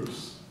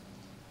verbs.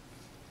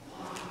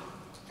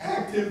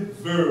 Active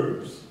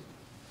verbs.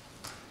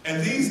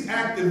 And these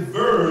active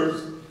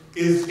verbs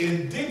is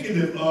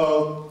indicative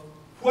of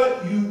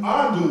what you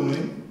are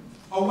doing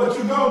or what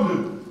you're going to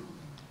do.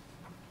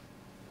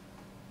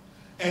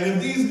 And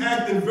if these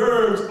active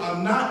verbs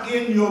are not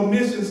in your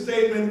mission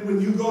statement when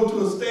you go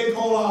to a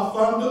stakeholder or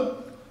funder,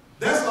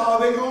 that's all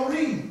they're going to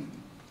read.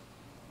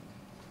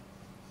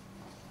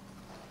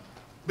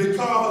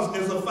 Because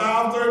it's a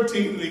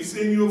 513, they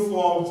send you a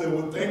form and say,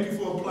 well, thank you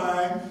for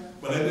applying,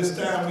 but at this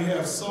time we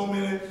have so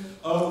many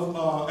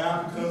other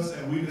applicants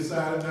and we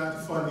decided not to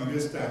fund you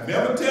this time.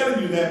 Never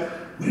telling you that,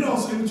 we don't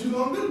see what you're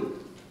going to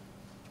do.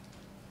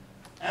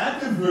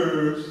 Active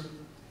verbs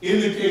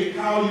indicate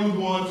how you're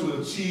going to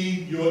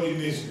achieve your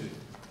initiative.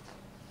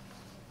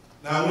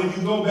 Now, when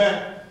you go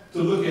back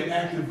to look at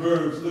active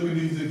verbs, look at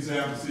these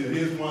examples here.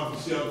 Here's one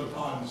for Shelter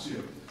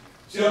Partnership.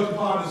 Shelter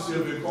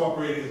Partnership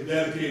Incorporated is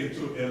dedicated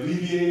to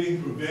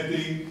alleviating,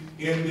 preventing,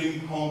 ending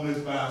homeless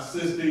by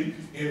assisting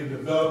in the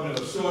development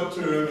of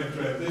short-term and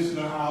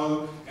transitional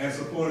housing and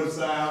supportive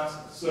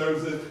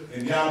services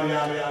and yada,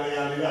 yada, yada,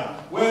 yada,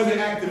 yada. Where's the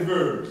active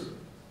verbs?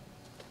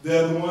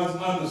 They're the ones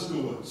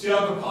underscored.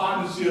 Shelter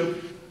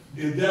Partnership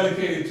is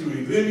dedicated to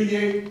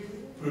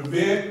alleviate,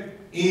 prevent,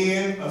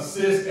 end,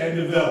 assist, and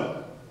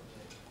develop.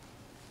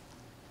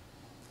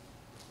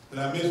 Did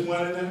I miss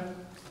one in there?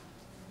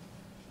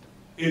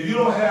 If you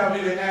don't have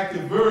any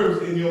active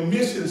verbs in your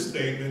mission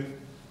statement,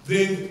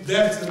 then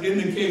that's an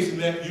indication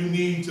that you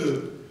need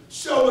to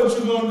show what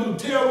you're going to do,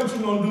 tell what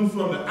you're going to do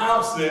from the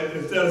outset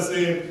instead of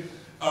saying,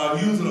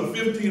 using a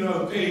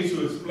 1500 page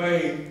to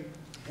explain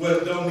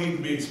what don't need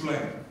to be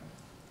explained.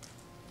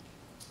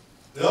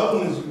 The other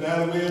one is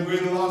United Way of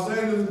Greater Los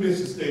Angeles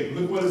mission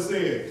statement. Look what it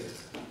says.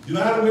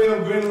 United Way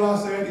of Greater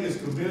Los Angeles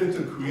is committed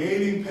to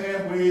creating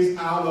pathways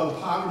out of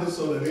poverty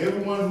so that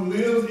everyone who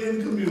lives in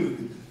the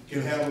community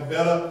can have a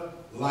better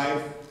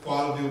life,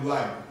 quality of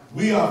life.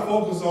 We are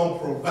focused on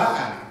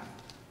providing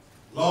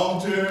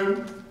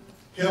long-term,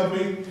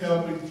 helping.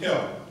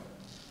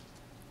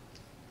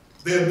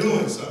 They're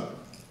doing something.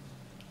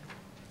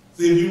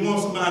 See, if you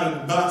want somebody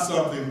to buy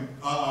something,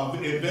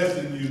 invest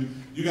in you,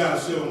 you got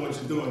to show them what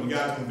you're doing. You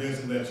got to convince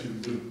them that you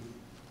can do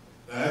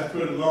it. Now that's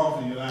pretty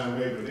long for United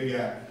Way, but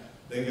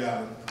they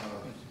got a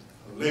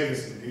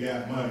legacy. They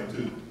got money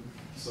too,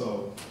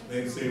 so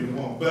they can say we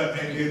won't. But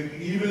and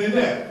even in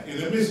that, in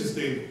the mission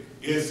statement,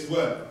 it's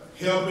what?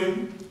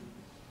 Helping,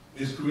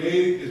 it's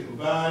creating, it's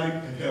providing,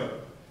 and helping.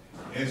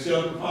 And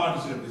Shelter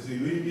Partnership is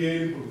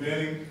alleviating,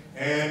 preventing,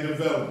 and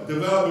developing.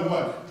 Developing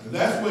what? And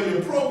that's where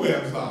your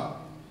programs are.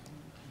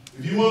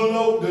 If you want to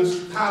know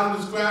how to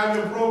describe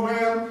your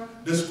program,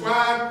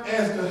 describe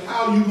as to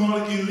how you're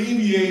going to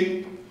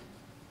alleviate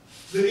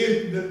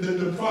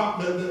the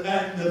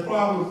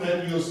problems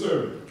that you're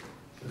serving.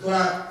 The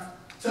client,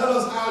 tell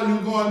us how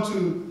you're going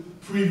to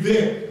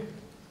prevent.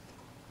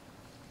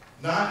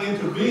 Not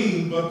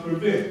intervene, but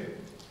prevent.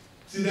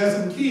 See, that's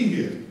some key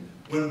here.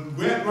 When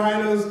grant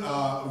writers,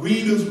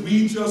 readers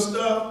read your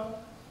stuff,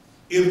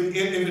 if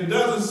it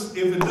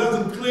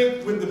doesn't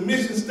click with the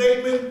mission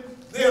statement,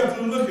 they're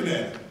through looking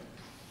at it.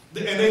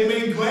 And they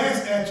may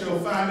glance at your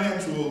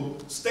financial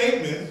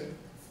statement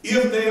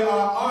if they are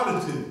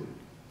audited.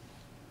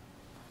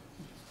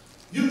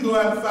 You can go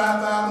after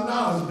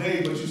 $5,000 a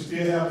day, but you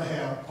still have to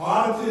have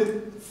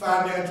audited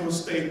financial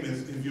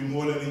statements if you're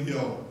more than a year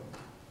old.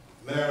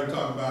 Larry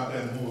talked about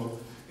that more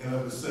in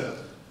of itself.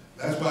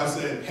 That's why I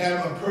said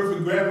having a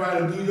perfect grant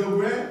writer do your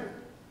grant.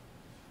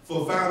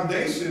 For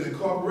foundation and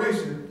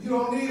corporation, you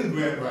don't need a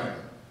grant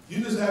writer.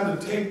 You just have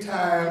to take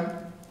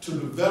time to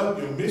develop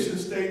your mission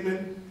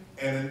statement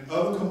and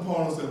other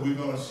components that we're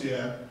going to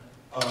share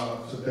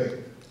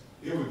today.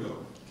 Here we go.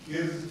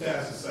 Here's the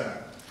task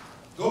assignment.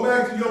 Go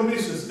back to your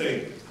mission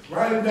statement.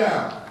 Write it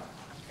down.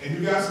 And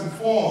you got some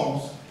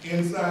forms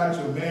inside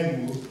your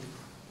manual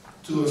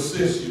to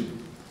assist you.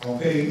 On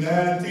page 9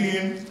 and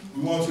 10,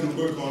 we want you to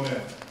work on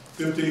that.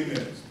 15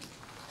 minutes.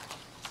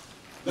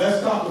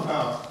 Let's talk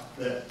about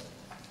that.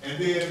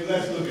 And then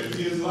let's look at it.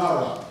 Here's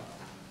LARA,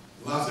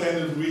 Los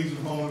Angeles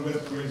Regional Homeless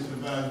Restoration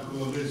Advisory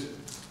Coalition.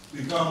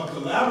 Become a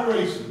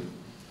collaboration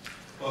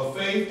of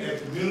faith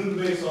and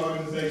community-based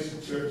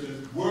organizations,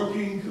 churches,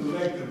 working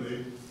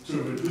collectively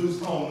to reduce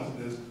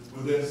homelessness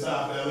within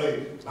South LA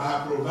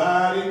by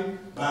providing,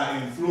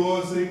 by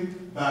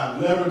influencing, by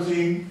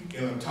leveraging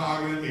in a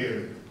targeted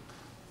area.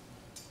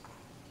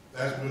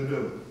 That's what we're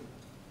doing.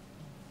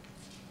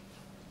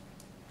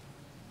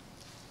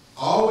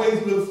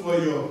 Always look for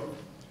your,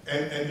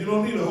 and you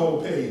don't need a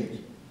whole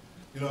page.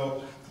 You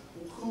know,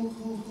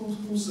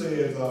 who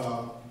says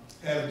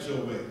have it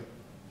your way?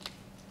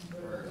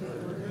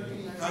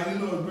 How you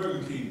know it's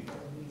Burger King?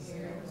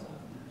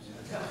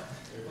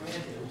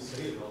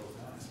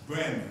 It's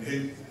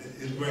Brandon.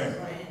 It's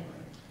Brandon.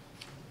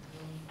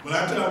 When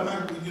I tell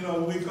them, you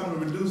know, when we come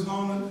to reduce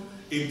homelessness,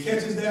 it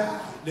catches their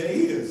eye, their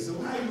ears.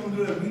 So how you gonna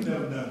do that? We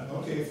never done it.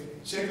 Okay,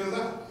 check us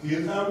out.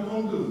 Here's how we're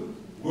gonna do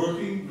it.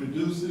 Working,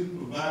 reducing,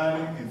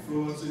 providing,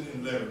 influencing,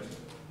 and leveraging.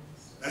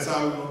 That's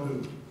how we're gonna do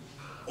it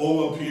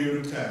over a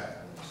period of time.